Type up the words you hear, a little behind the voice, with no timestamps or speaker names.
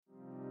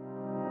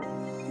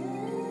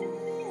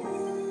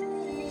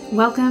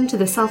Welcome to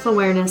the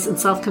Self-Awareness and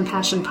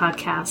Self-Compassion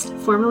Podcast,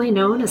 formerly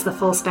known as the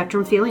Full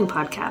Spectrum Feeling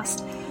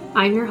Podcast.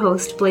 I'm your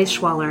host, Blaise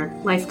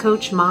Schwaller, life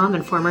coach, mom,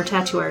 and former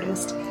tattoo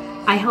artist.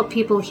 I help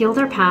people heal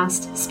their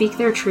past, speak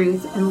their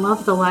truth, and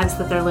love the lives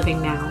that they're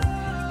living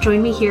now.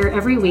 Join me here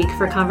every week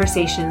for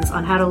conversations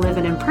on how to live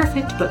an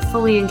imperfect but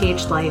fully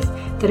engaged life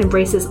that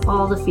embraces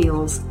all the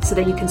feels so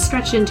that you can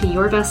stretch into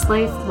your best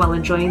life while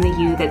enjoying the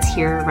you that's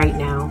here right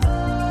now.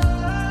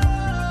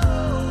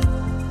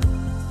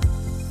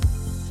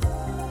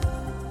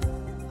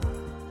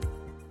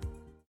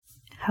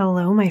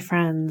 Hello, my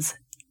friends.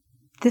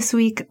 This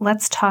week,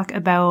 let's talk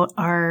about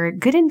our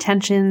good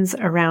intentions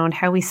around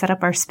how we set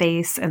up our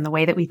space and the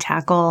way that we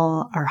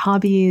tackle our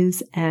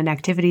hobbies and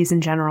activities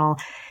in general,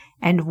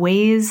 and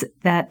ways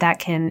that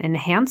can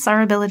enhance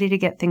our ability to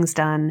get things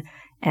done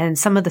and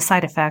some of the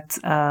side effects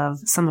of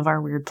some of our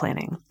weird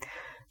planning.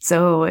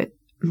 So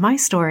my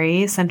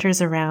story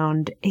centers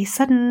around a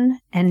sudden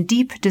and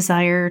deep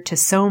desire to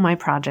sew my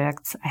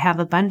projects. I have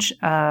a bunch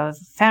of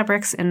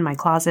fabrics in my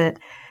closet,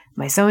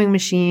 my sewing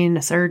machine,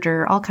 a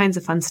serger, all kinds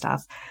of fun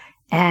stuff.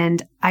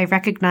 And I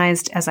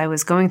recognized as I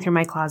was going through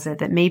my closet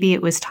that maybe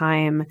it was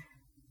time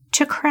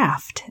to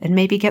craft and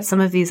maybe get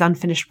some of these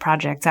unfinished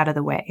projects out of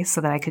the way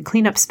so that I could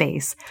clean up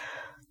space.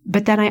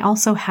 But then I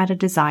also had a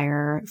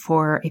desire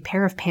for a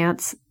pair of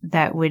pants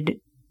that would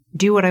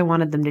do what I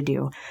wanted them to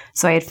do.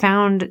 So I had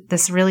found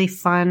this really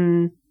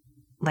fun,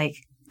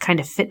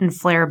 kind of fit and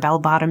flare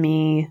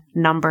bell-bottomy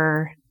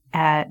number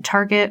at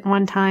Target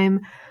one time.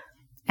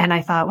 And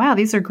I thought, wow,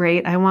 these are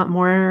great. I want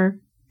more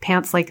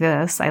pants like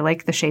this. I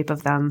like the shape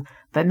of them,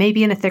 but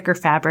maybe in a thicker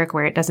fabric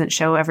where it doesn't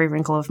show every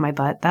wrinkle of my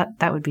butt.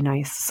 That would be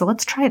nice. So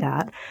let's try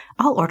that.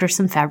 I'll order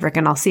some fabric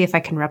and I'll see if I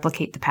can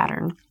replicate the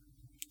pattern.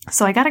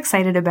 So I got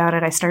excited about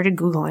it. I started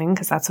Googling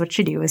because that's what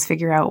you do, is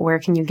figure out where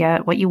can you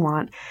get what you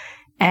want.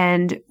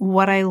 And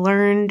what I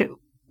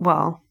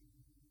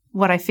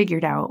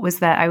figured out was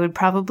that I would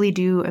probably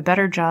do a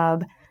better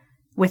job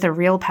with a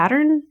real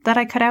pattern that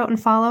I cut out and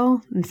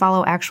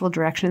follow actual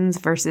directions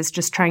versus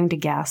just trying to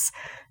guess.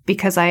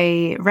 Because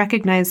I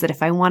recognized that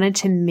if I wanted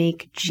to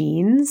make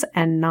jeans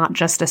and not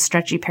just a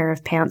stretchy pair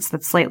of pants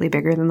that's slightly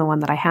bigger than the one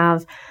that I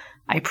have,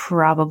 I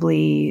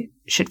probably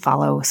should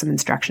follow some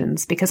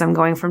instructions, because I'm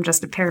going from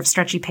just a pair of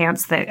stretchy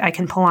pants that I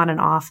can pull on and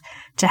off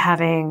to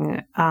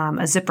having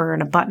a zipper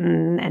and a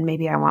button, and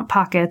maybe I want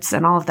pockets,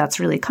 and all of that's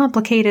really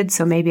complicated.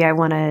 So maybe I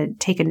want to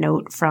take a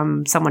note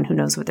from someone who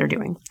knows what they're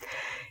doing.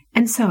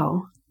 And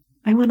so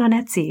I went on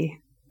Etsy,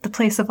 the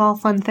place of all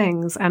fun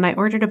things, and I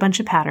ordered a bunch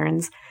of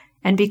patterns.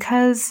 And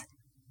because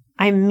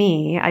I'm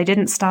me, I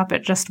didn't stop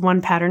at just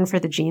one pattern for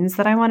the jeans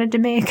that I wanted to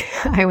make.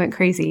 I went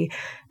crazy,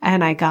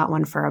 and I got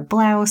one for a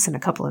blouse and a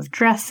couple of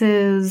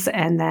dresses,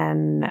 and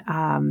then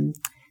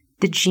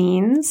the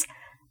jeans,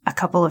 a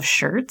couple of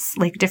shirts,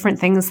 different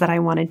things that I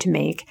wanted to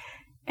make.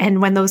 And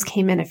when those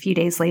came in a few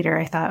days later,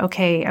 I thought,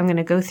 okay, I'm going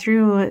to go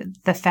through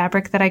the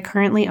fabric that I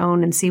currently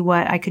own and see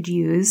what I could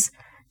use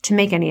to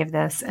make any of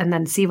this, and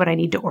then see what I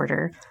need to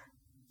order.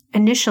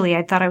 Initially,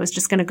 I thought I was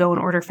just going to go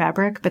and order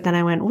fabric, but then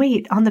I went,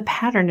 wait, on the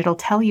pattern, it'll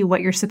tell you what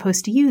you're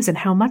supposed to use and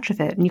how much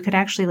of it. And you could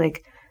actually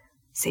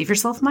save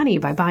yourself money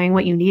by buying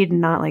what you need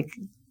and not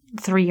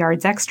 3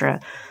 yards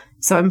extra.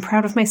 So I'm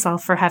proud of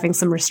myself for having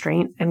some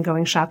restraint and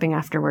going shopping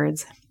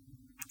afterwards.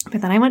 But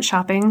then I went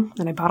shopping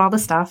and I bought all the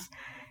stuff.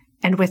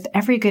 And with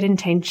every good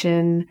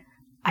intention,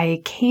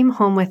 I came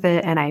home with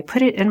it and I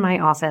put it in my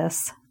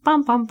office.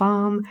 Bum, bum,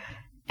 bum.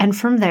 And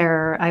from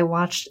there, I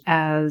watched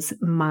as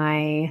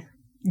my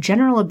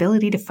general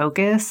ability to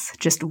focus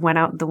just went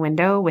out the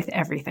window with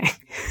everything.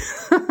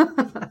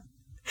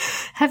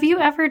 Have you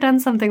ever done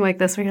something like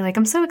this where you're like,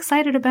 I'm so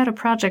excited about a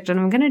project and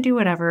I'm going to do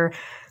whatever,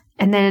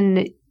 and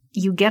then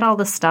you get all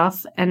the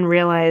stuff and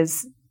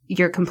realize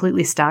you're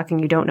completely stuck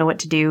and you don't know what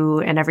to do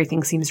and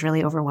everything seems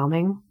really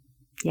overwhelming?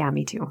 Yeah,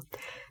 me too.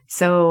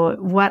 So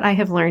what I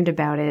have learned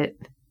about it,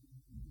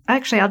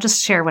 actually, I'll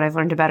just share what I've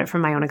learned about it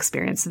from my own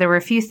experience. There were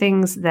a few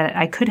things that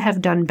I could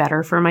have done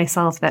better for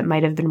myself that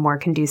might have been more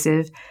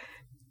conducive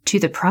to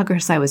the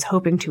progress I was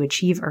hoping to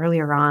achieve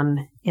earlier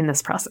on in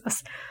this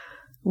process.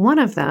 One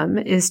of them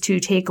is to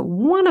take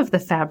one of the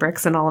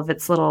fabrics and all of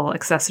its little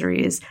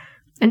accessories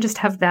and just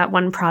have that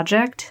one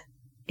project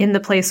in the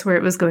place where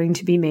it was going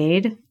to be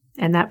made.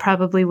 And that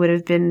probably would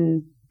have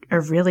been a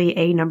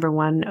really number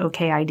one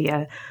okay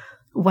idea.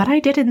 What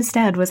I did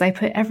instead was I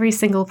put every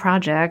single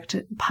project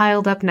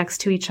piled up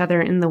next to each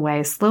other in the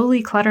way,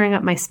 slowly cluttering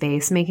up my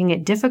space, making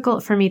it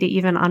difficult for me to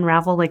even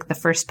unravel the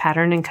first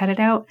pattern and cut it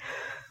out.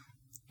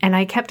 And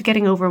I kept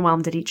getting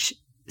overwhelmed at each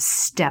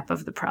step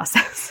of the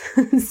process.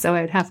 So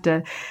I'd have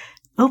to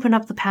open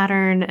up the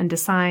pattern and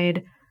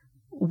decide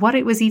what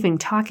it was even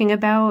talking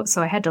about.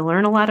 So I had to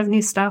learn a lot of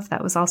new stuff.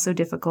 That was also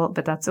difficult,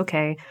 but that's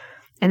okay.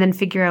 And then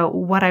figure out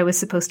what I was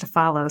supposed to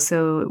follow.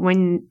 So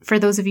for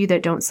those of you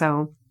that don't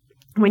sew,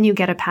 when you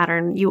get a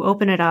pattern, you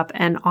open it up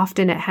and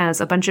often it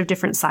has a bunch of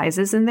different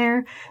sizes in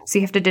there. So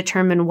you have to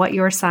determine what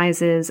your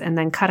size is and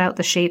then cut out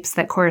the shapes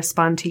that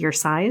correspond to your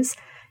size.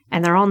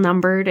 and they're all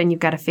numbered, and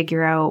you've got to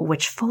figure out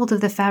which fold of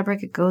the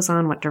fabric it goes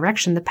on, what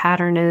direction the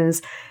pattern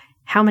is,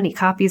 how many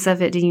copies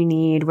of it do you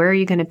need, where are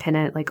you going to pin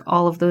it, like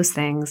all of those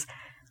things.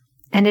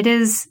 And it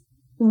is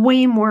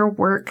way more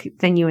work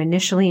than you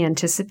initially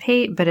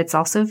anticipate, but it's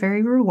also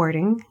very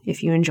rewarding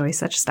if you enjoy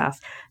such stuff.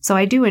 So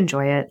I do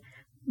enjoy it,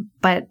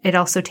 but it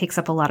also takes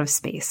up a lot of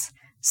space.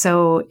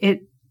 So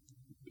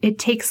it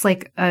takes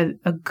like a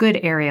good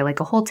area, like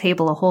a whole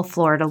table, a whole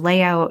floor to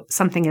lay out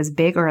something as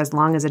big or as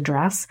long as a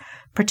dress,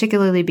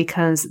 particularly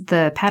because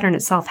the pattern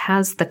itself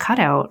has the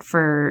cutout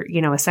for,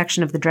 a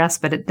section of the dress,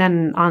 but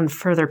then on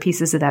further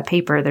pieces of that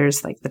paper,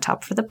 there's like the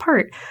top for the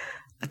part,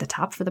 the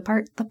top for the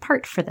part, the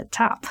part for the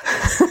top,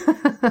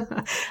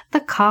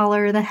 the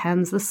collar, the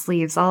hems, the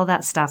sleeves, all of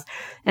that stuff.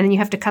 And then you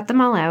have to cut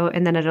them all out,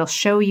 and then it'll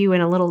show you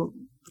in a little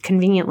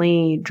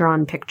conveniently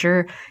drawn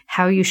picture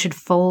how you should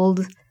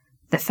fold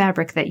the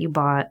fabric that you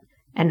bought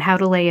and how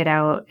to lay it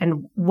out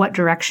and what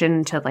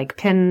direction to like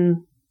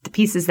pin the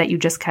pieces that you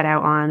just cut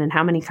out on and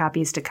how many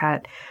copies to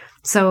cut.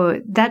 So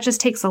that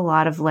just takes a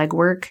lot of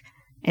legwork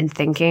and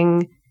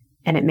thinking,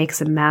 and it makes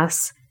a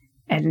mess.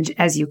 And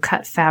as you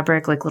cut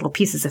fabric, like little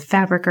pieces of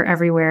fabric are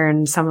everywhere,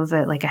 and some of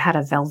it, like I had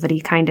a velvety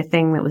kind of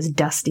thing that was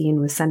dusty and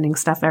was sending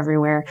stuff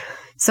everywhere.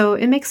 So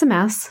it makes a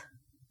mess,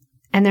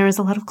 and there is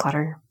a lot of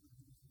clutter.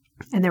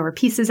 And there were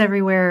pieces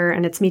everywhere,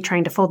 and it's me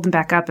trying to fold them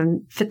back up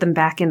and fit them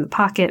back in the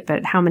pocket,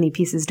 but how many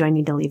pieces do I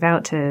need to leave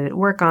out to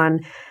work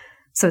on?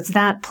 So it's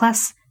that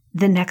plus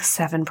the next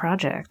 7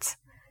 projects.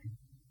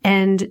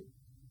 And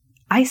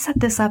I set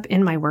this up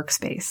in my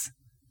workspace,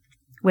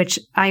 which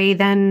I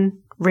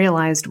then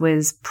realized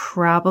was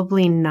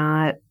probably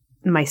not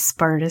my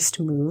smartest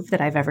move that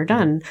I've ever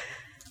done.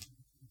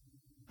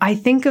 I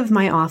think of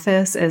my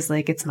office as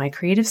like, it's my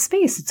creative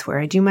space. It's where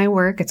I do my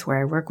work. It's where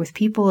I work with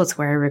people. It's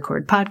where I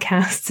record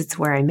podcasts. It's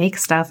where I make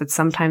stuff. It's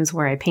sometimes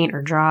where I paint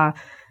or draw.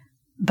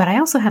 But I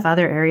also have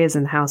other areas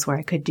in the house where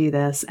I could do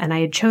this. And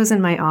I had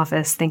chosen my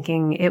office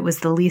thinking it was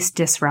the least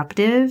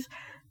disruptive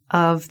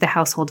of the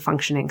household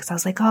functioning. Because I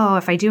was like, oh,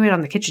 if I do it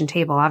on the kitchen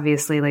table,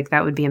 obviously, like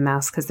that would be a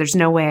mess, because there's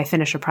no way I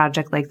finish a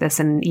project like this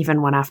in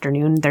even one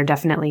afternoon. There are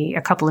definitely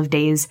a couple of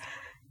days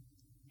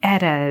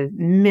at a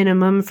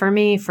minimum for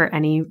me for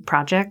any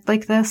project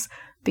like this,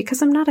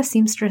 because I'm not a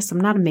seamstress.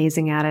 I'm not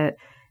amazing at it.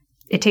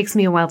 It takes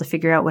me a while to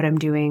figure out what I'm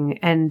doing.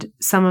 And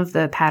some of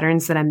the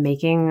patterns that I'm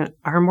making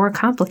are more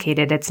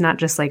complicated. It's not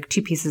just like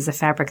 2 pieces of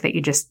fabric that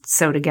you just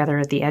sew together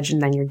at the edge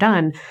and then you're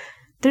done.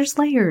 There's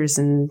layers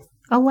and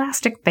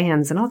elastic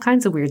bands and all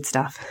kinds of weird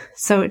stuff.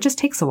 So it just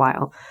takes a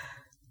while.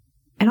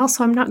 And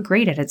also I'm not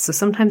great at it. So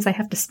sometimes I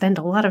have to spend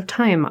a lot of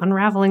time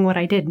unraveling what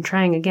I did and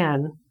trying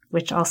again,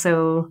 which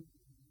also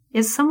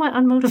is somewhat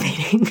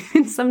unmotivating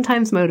and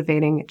sometimes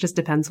motivating. It just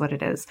depends what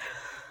it is.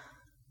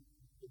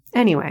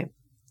 Anyway,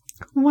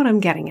 what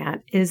I'm getting at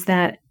is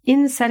that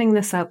in setting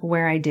this up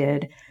where I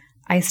did,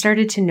 I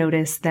started to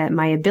notice that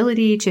my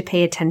ability to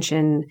pay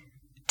attention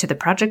to the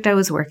project I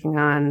was working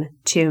on,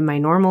 to my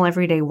normal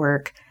everyday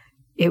work,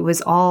 it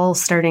was all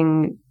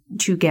starting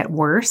to get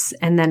worse.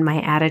 And then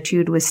my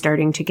attitude was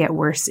starting to get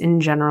worse in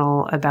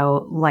general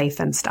about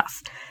life and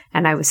stuff.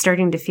 And I was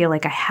starting to feel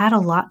like I had a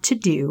lot to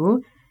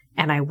do,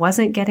 and I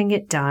wasn't getting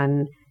it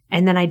done,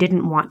 and then I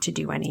didn't want to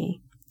do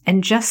any.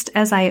 And just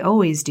as I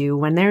always do,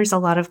 when there's a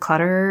lot of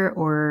clutter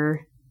or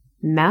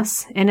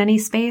mess in any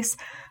space,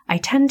 I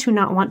tend to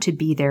not want to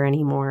be there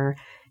anymore.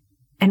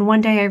 And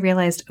one day I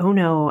realized, oh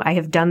no, I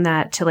have done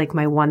that to like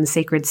my one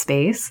sacred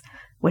space,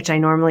 which I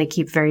normally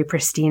keep very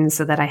pristine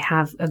so that I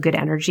have a good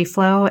energy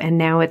flow. And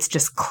now it's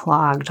just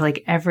clogged.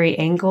 Like every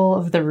angle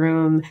of the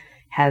room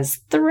has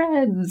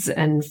threads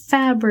and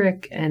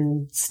fabric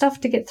and stuff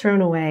to get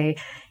thrown away.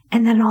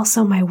 And then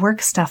also my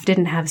work stuff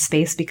didn't have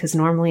space because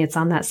normally it's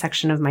on that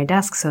section of my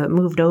desk. So it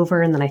moved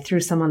over, and then I threw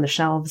some on the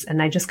shelves, and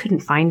I just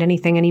couldn't find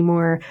anything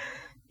anymore.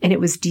 And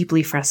it was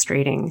deeply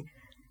frustrating.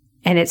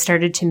 And it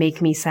started to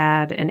make me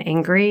sad and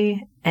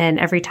angry. And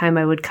every time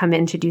I would come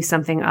in to do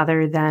something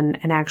other than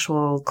an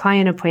actual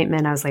client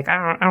appointment, I was like,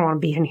 I don't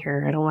want to be in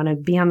here. I don't want to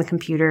be on the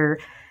computer,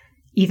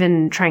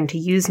 even trying to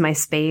use my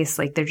space.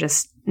 Like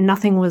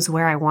nothing was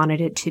where I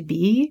wanted it to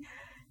be.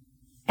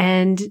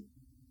 And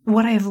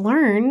what I've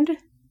learned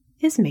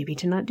is maybe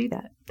to not do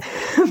that.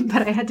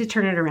 But I had to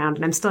turn it around,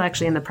 and I'm still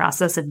actually in the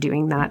process of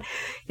doing that,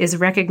 is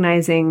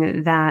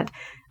recognizing that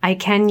I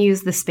can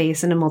use the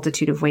space in a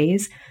multitude of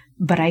ways,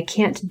 but I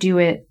can't do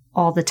it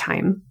all the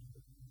time.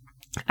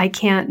 I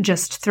can't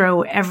just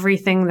throw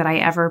everything that I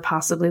ever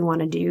possibly want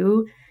to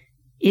do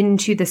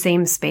into the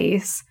same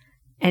space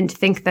and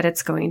think that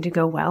it's going to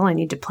go well. I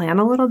need to plan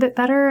a little bit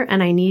better,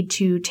 and I need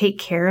to take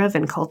care of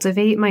and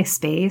cultivate my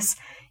space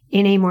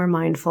in a more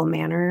mindful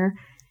manner.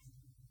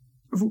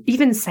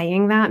 Even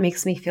saying that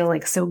makes me feel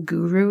like so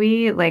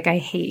guru-y. Like I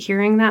hate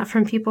hearing that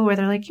from people where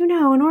they're like, in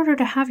order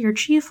to have your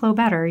chi flow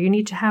better, you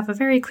need to have a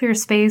very clear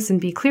space and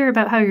be clear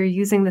about how you're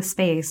using the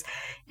space.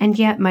 And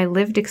yet my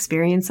lived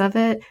experience of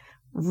it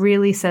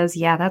really says,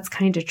 yeah, that's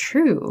kind of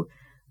true.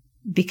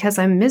 because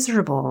I'm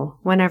miserable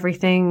when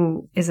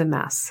everything is a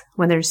mess,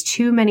 when there's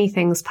too many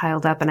things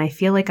piled up and I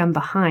feel like I'm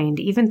behind,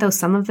 even though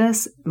some of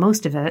this,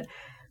 most of it,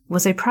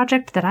 was a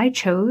project that I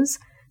chose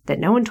that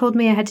no one told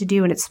me I had to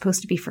do and it's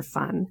supposed to be for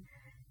fun.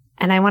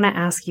 And I want to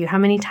ask you, how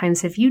many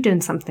times have you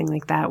done something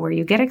like that where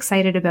you get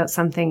excited about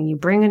something, you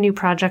bring a new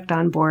project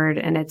on board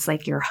and it's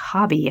like your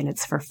hobby and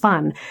it's for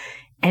fun.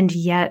 And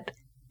yet,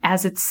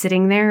 as it's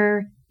sitting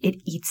there, it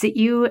eats at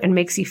you and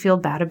makes you feel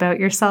bad about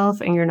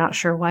yourself and you're not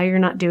sure why you're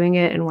not doing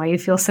it and why you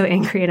feel so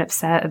angry and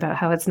upset about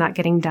how it's not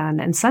getting done.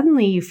 And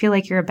suddenly you feel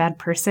like you're a bad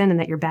person and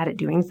that you're bad at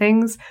doing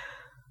things.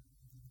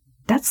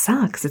 That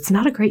sucks. It's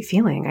not a great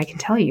feeling, I can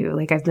tell you.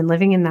 Like, I've been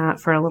living in that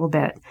for a little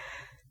bit.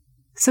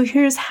 So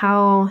here's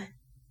how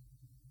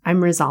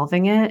I'm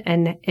resolving it,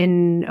 and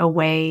in a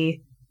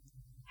way,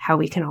 how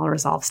we can all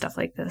resolve stuff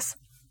like this.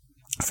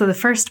 So the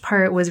first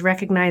part was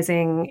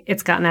recognizing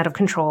it's gotten out of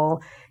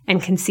control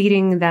and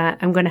conceding that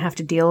I'm going to have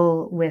to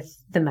deal with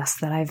the mess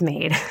that I've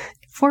made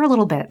for a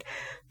little bit,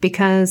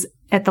 because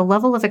at the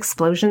level of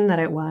explosion that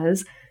it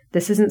was,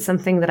 this isn't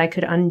something that I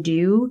could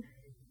undo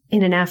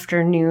in an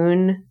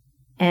afternoon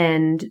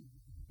and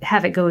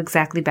have it go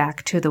exactly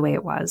back to the way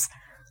it was.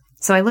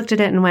 So I looked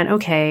at it and went,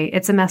 okay,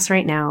 it's a mess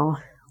right now.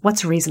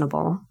 What's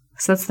reasonable?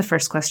 So that's the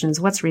first question, is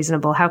what's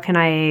reasonable? How can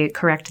I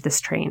correct this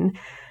train?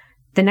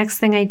 The next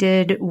thing I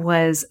did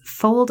was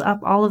fold up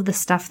all of the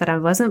stuff that I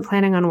wasn't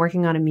planning on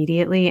working on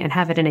immediately and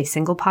have it in a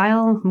single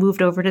pile,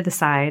 moved over to the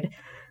side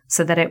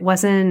so that it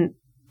wasn't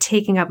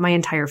taking up my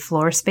entire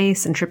floor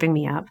space and tripping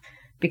me up,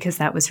 because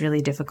that was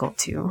really difficult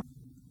too.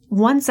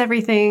 Once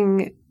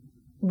everything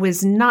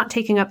was not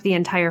taking up the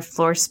entire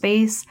floor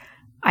space,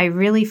 I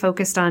really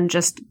focused on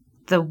just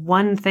the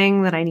one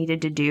thing that I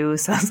needed to do.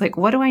 So I was like,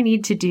 what do I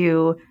need to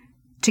do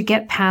to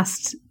get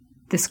past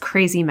this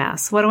crazy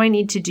mess? What do I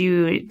need to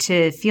do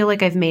to feel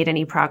like I've made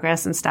any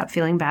progress and stop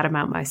feeling bad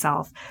about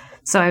myself?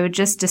 So I would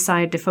just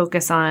decide to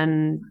focus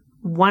on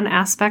one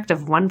aspect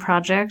of one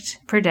project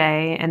per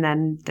day and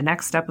then the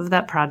next step of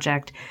that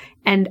project.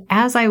 And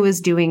as I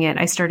was doing it,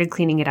 I started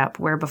cleaning it up,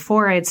 where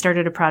before I had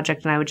started a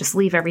project and I would just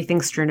leave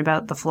everything strewn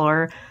about the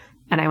floor.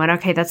 And I went,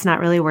 okay, that's not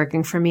really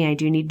working for me. I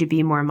do need to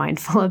be more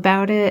mindful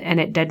about it. And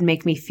it did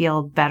make me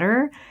feel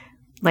better.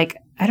 Like,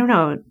 I don't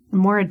know,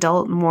 more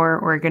adult, more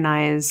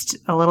organized,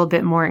 a little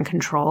bit more in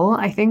control,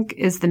 I think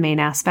is the main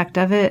aspect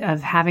of it,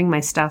 of having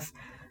my stuff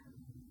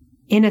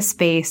in a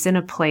space, in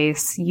a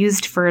place,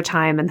 used for a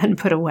time and then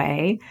put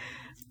away.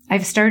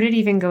 I've started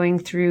even going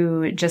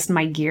through just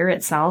my gear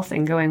itself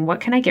and going, what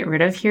can I get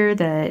rid of here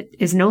that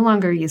is no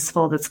longer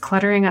useful, that's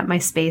cluttering up my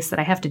space, that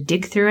I have to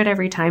dig through it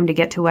every time to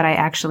get to what I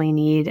actually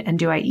need? And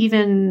do I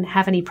even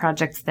have any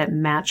projects that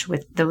match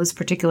with those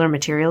particular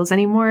materials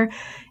anymore?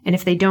 And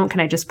if they don't, can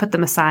I just put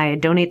them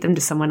aside, donate them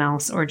to someone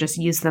else, or just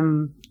use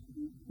them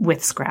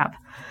with scrap?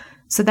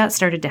 So that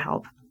started to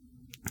help.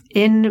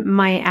 In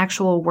my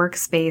actual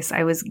workspace,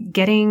 I was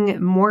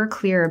getting more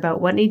clear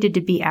about what needed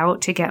to be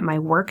out to get my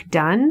work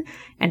done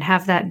and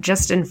have that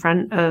just in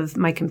front of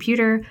my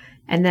computer.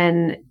 And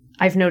then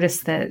I've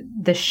noticed that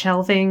the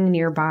shelving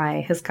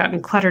nearby has gotten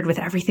cluttered with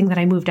everything that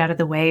I moved out of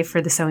the way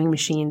for the sewing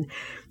machine.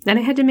 Then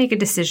I had to make a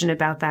decision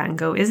about that and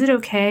go, is it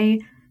okay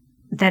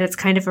that it's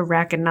kind of a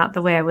wreck and not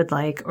the way I would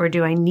like, or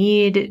do I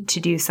need to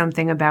do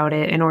something about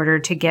it in order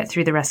to get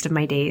through the rest of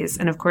my days?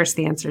 And of course,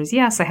 the answer is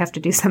yes, I have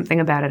to do something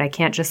about it. I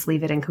can't just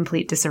leave it in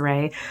complete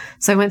disarray.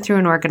 So I went through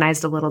and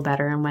organized a little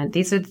better and went,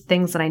 these are the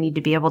things that I need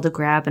to be able to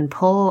grab and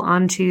pull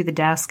onto the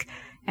desk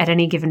at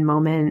any given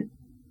moment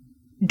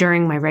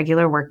during my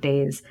regular work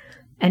days.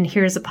 And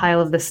here's a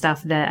pile of the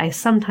stuff that I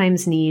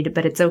sometimes need,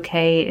 but it's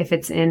okay if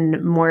it's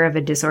in more of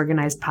a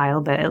disorganized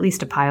pile, but at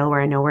least a pile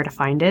where I know where to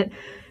find it,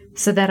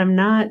 so that I'm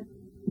not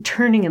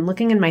turning and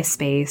looking in my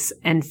space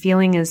and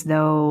feeling as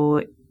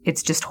though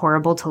it's just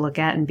horrible to look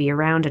at and be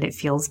around and it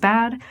feels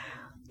bad.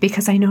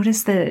 Because I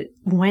notice that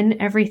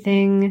when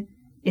everything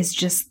is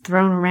just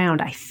thrown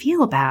around, I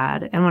feel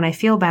bad. And when I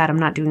feel bad, I'm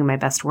not doing my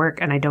best work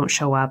and I don't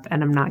show up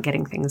and I'm not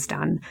getting things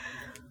done.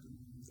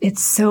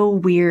 It's so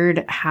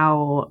weird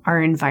how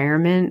our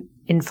environment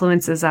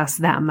influences us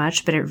that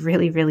much, but it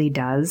really, really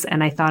does.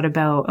 And I thought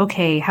about,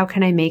 okay, how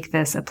can I make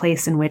this a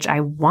place in which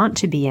I want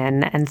to be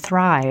in and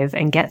thrive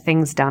and get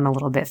things done a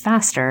little bit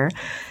faster?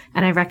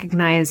 And I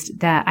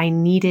recognized that I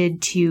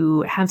needed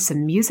to have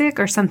some music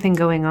or something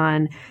going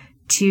on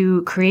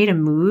to create a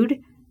mood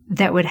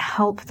that would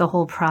help the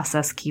whole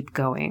process keep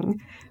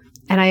going.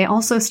 And I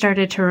also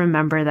started to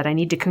remember that I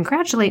need to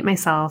congratulate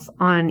myself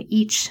on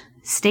each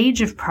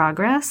stage of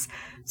progress,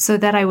 so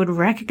that I would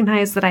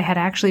recognize that I had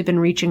actually been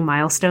reaching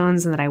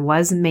milestones and that I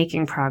was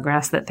making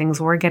progress, that things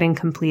were getting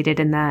completed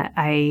and that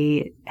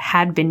I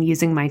had been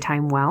using my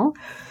time well.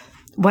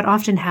 What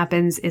often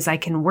happens is I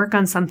can work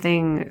on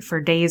something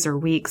for days or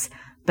weeks,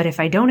 but if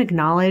I don't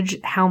acknowledge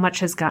how much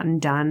has gotten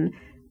done,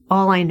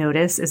 all I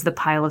notice is the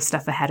pile of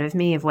stuff ahead of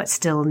me of what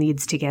still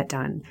needs to get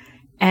done.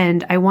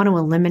 And I want to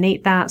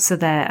eliminate that so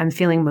that I'm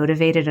feeling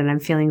motivated and I'm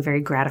feeling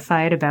very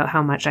gratified about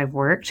how much I've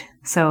worked.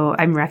 So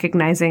I'm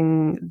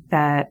recognizing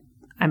that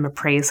I'm a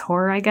praise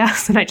whore, I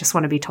guess, and I just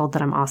want to be told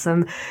that I'm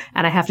awesome.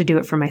 And I have to do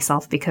it for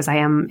myself because I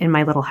am in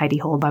my little hidey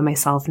hole by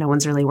myself. No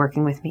one's really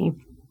working with me.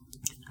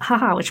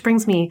 Which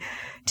brings me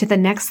to the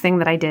next thing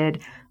that I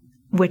did,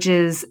 which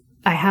is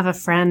I have a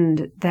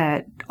friend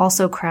that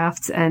also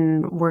crafts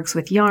and works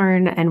with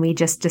yarn, and we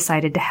just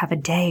decided to have a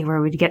day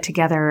where we'd get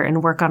together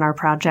and work on our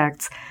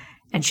projects.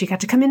 And she got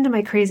to come into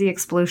my crazy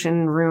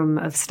explosion room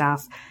of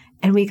stuff.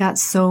 And we got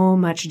so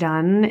much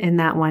done in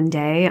that one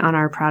day on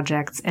our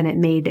projects, and it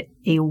made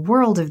a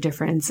world of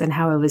difference in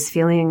how I was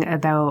feeling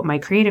about my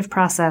creative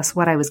process,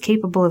 what I was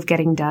capable of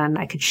getting done.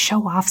 I could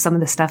show off some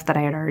of the stuff that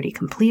I had already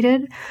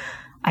completed.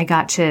 I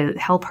got to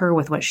help her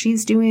with what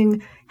she's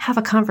doing, have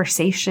a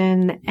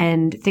conversation,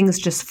 and things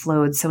just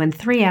flowed. So in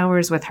 3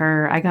 hours with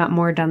her, I got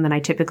more done than I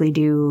typically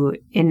do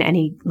in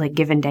any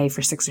given day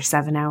for 6 or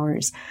 7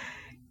 hours.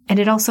 And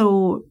it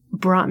also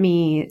brought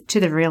me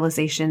to the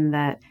realization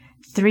that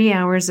 3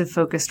 hours of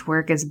focused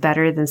work is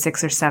better than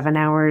 6 or 7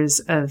 hours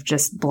of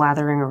just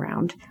blathering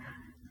around.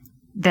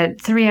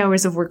 That 3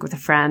 hours of work with a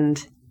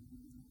friend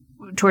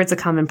towards a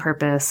common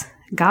purpose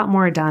got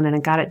more done, and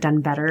it got it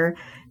done better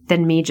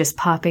than me just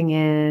popping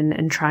in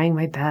and trying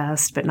my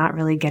best, but not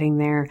really getting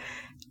there.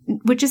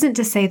 Which isn't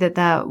to say that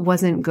that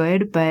wasn't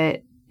good,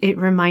 but it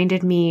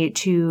reminded me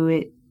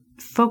to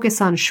focus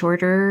on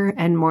shorter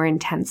and more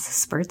intense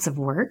spurts of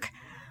work,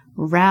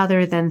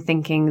 rather than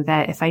thinking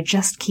that if I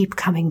just keep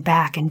coming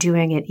back and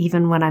doing it,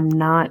 even when I'm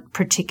not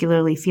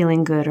particularly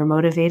feeling good or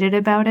motivated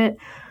about it,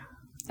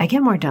 I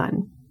get more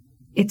done.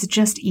 It's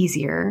just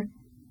easier,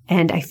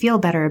 and I feel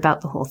better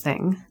about the whole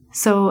thing.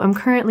 So I'm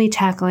currently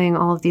tackling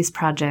all of these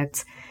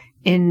projects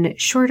in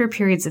shorter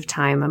periods of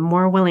time. I'm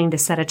more willing to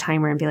set a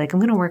timer and be like, I'm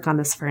going to work on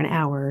this for an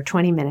hour or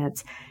 20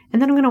 minutes,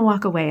 and then I'm going to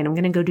walk away and I'm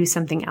going to go do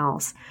something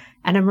else.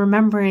 And I'm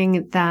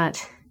remembering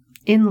that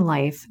in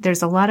life,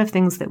 there's a lot of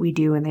things that we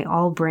do, and they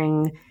all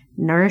bring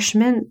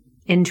nourishment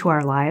into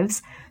our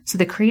lives. So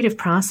the creative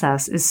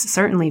process is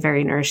certainly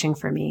very nourishing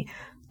for me,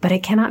 but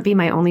it cannot be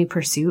my only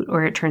pursuit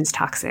or it turns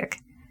toxic.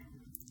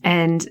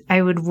 And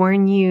I would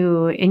warn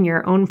you in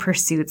your own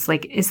pursuits,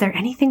 is there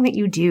anything that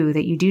you do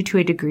to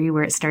a degree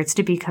where it starts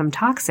to become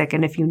toxic?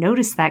 And if you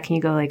notice that, can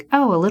you go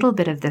oh, a little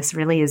bit of this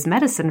really is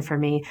medicine for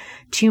me.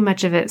 Too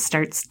much of it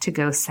starts to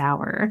go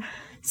sour.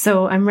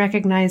 So I'm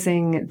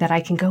recognizing that I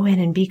can go in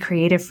and be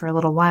creative for a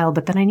little while,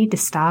 but then I need to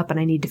stop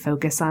and I need to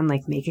focus on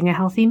making a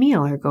healthy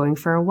meal or going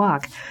for a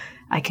walk.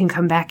 I can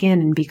come back in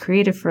and be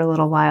creative for a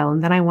little while,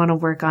 and then I want to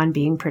work on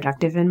being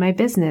productive in my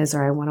business,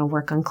 or I want to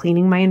work on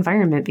cleaning my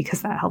environment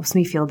because that helps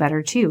me feel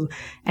better too.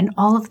 And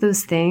all of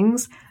those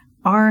things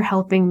are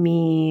helping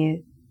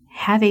me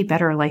have a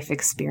better life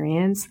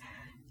experience.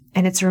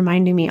 And it's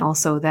reminding me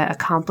also that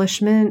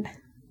accomplishment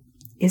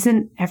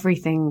isn't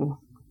everything.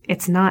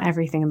 It's not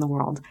everything in the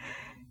world.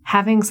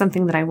 Having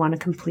something that I want to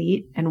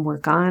complete and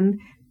work on,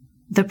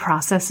 the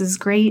process is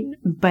great,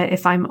 but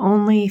if I'm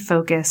only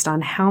focused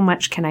on how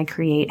much can I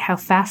create, how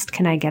fast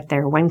can I get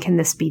there, when can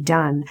this be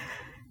done,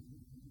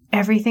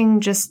 everything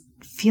just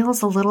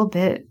feels a little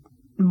bit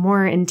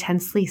more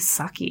intensely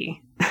sucky.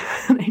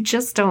 I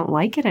just don't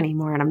like it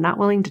anymore, and I'm not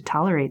willing to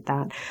tolerate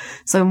that.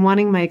 So I'm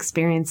wanting my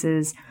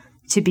experiences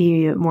to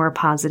be more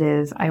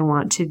positive. I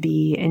want to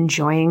be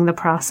enjoying the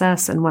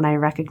process, and when I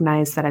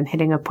recognize that I'm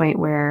hitting a point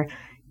where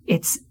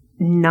it's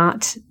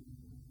not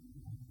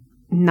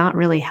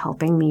really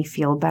helping me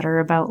feel better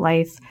about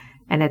life,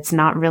 and it's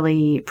not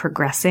really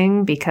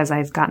progressing because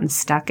I've gotten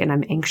stuck and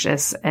I'm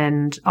anxious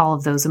and all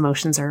of those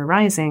emotions are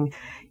arising,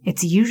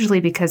 it's usually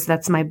because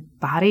that's my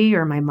body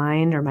or my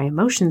mind or my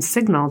emotions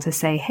signal to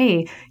say,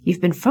 hey,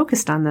 you've been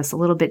focused on this a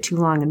little bit too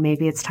long and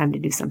maybe it's time to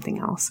do something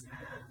else.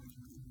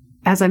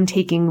 As I'm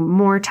taking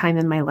more time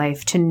in my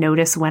life to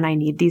notice when I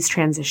need these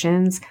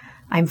transitions,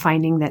 I'm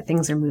finding that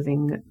things are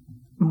moving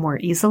more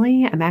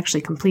easily. I'm actually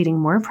completing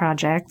more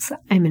projects.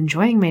 I'm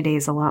enjoying my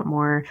days a lot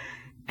more.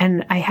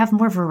 And I have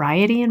more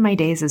variety in my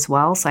days as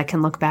well. So I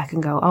can look back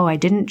and go, oh, I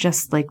didn't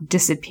just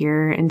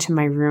disappear into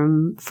my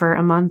room for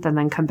a month and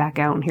then come back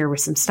out and here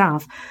was some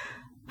stuff.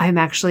 I'm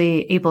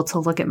actually able to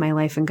look at my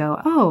life and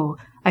go, oh,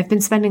 I've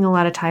been spending a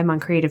lot of time on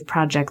creative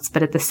projects,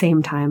 but at the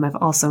same time, I've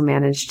also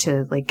managed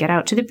to get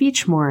out to the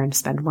beach more and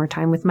spend more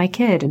time with my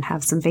kid and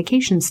have some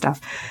vacation stuff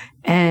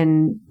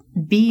and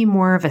be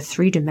more of a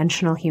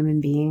three-dimensional human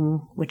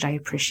being, which I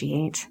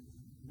appreciate.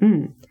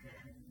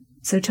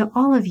 So to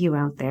all of you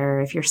out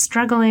there, if you're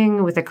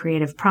struggling with a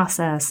creative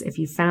process, if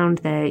you found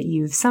that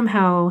you've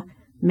somehow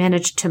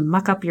managed to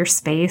muck up your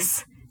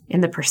space in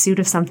the pursuit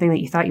of something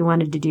that you thought you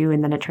wanted to do,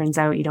 and then it turns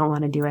out you don't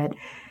want to do it,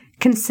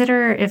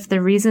 consider if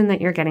the reason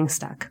that you're getting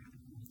stuck,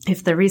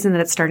 if the reason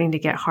that it's starting to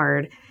get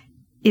hard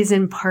is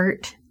in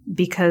part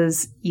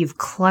because you've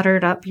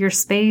cluttered up your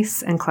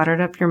space and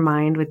cluttered up your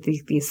mind with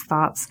these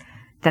thoughts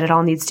that it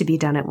all needs to be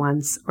done at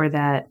once, or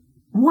that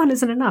one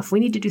isn't enough. We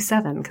need to do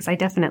 7, because I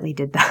definitely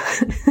did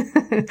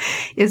that.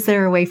 Is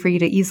there a way for you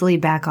to easily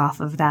back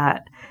off of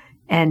that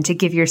and to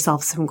give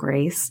yourself some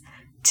grace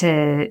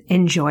to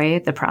enjoy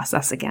the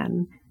process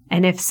again?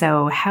 And if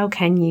so, how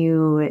can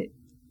you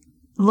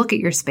look at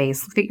your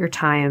space, look at your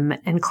time,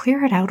 and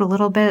clear it out a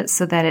little bit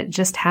so that it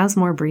just has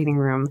more breathing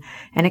room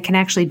and it can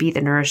actually be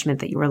the nourishment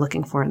that you were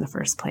looking for in the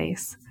first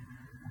place.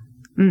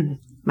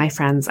 My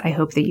friends, I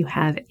hope that you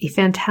have a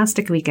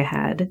fantastic week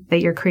ahead,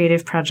 that your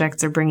creative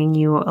projects are bringing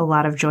you a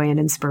lot of joy and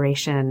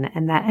inspiration,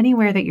 and that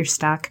anywhere that you're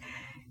stuck,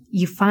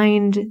 you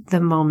find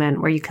the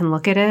moment where you can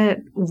look at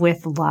it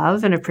with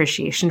love and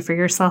appreciation for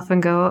yourself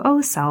and go,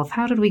 oh, self,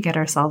 how did we get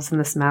ourselves in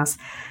this mess?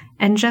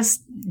 And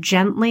just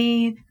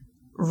gently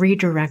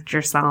redirect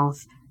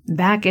yourself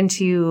back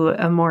into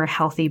a more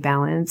healthy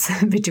balance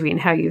between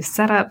how you've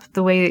set up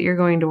the way that you're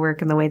going to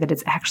work and the way that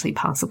it's actually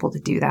possible to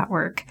do that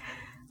work.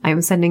 I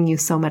am sending you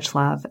so much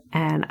love,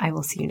 and I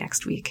will see you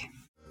next week.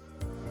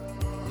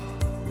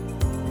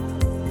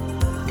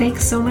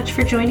 Thanks so much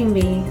for joining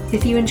me.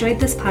 If you enjoyed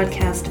this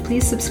podcast,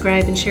 please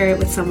subscribe and share it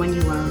with someone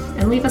you love,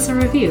 and leave us a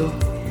review.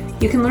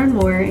 You can learn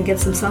more and get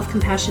some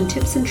self-compassion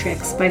tips and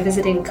tricks by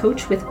visiting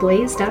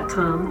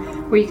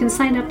coachwithblaze.com, where you can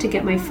sign up to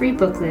get my free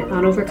booklet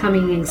on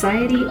overcoming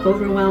anxiety,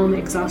 overwhelm,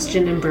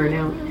 exhaustion, and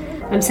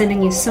burnout. I'm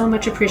sending you so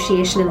much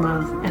appreciation and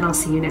love, and I'll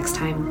see you next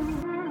time.